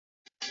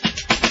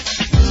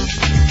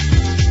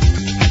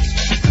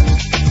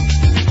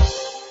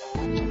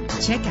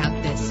Check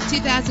out this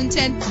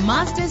 2010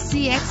 Mazda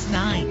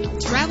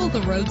CX-9. Travel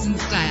the roads in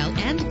style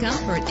and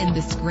comfort in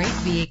this great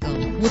vehicle.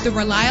 With a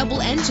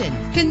reliable engine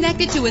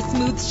connected to a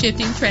smooth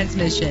shifting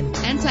transmission,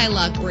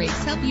 anti-lock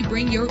brakes help you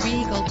bring your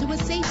vehicle to a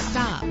safe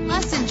stop.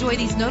 Plus, enjoy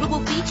these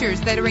notable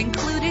features that are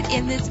included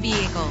in this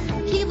vehicle: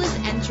 keyless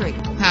entry,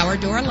 power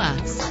door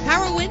locks,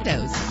 power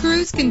windows,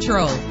 cruise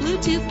control,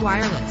 Bluetooth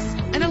wireless,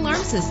 an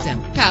alarm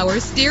system, power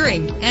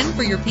steering. And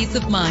for your peace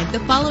of mind, the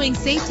following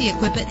safety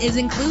equipment is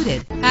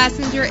included: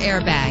 passenger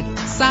airbag,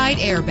 side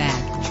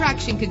airbag,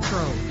 traction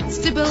control,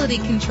 stability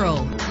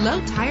control, low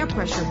tire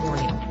pressure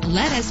warning.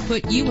 Let us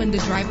put you in the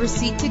driver's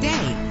seat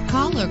today.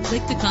 Call or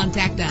click to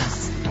contact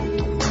us.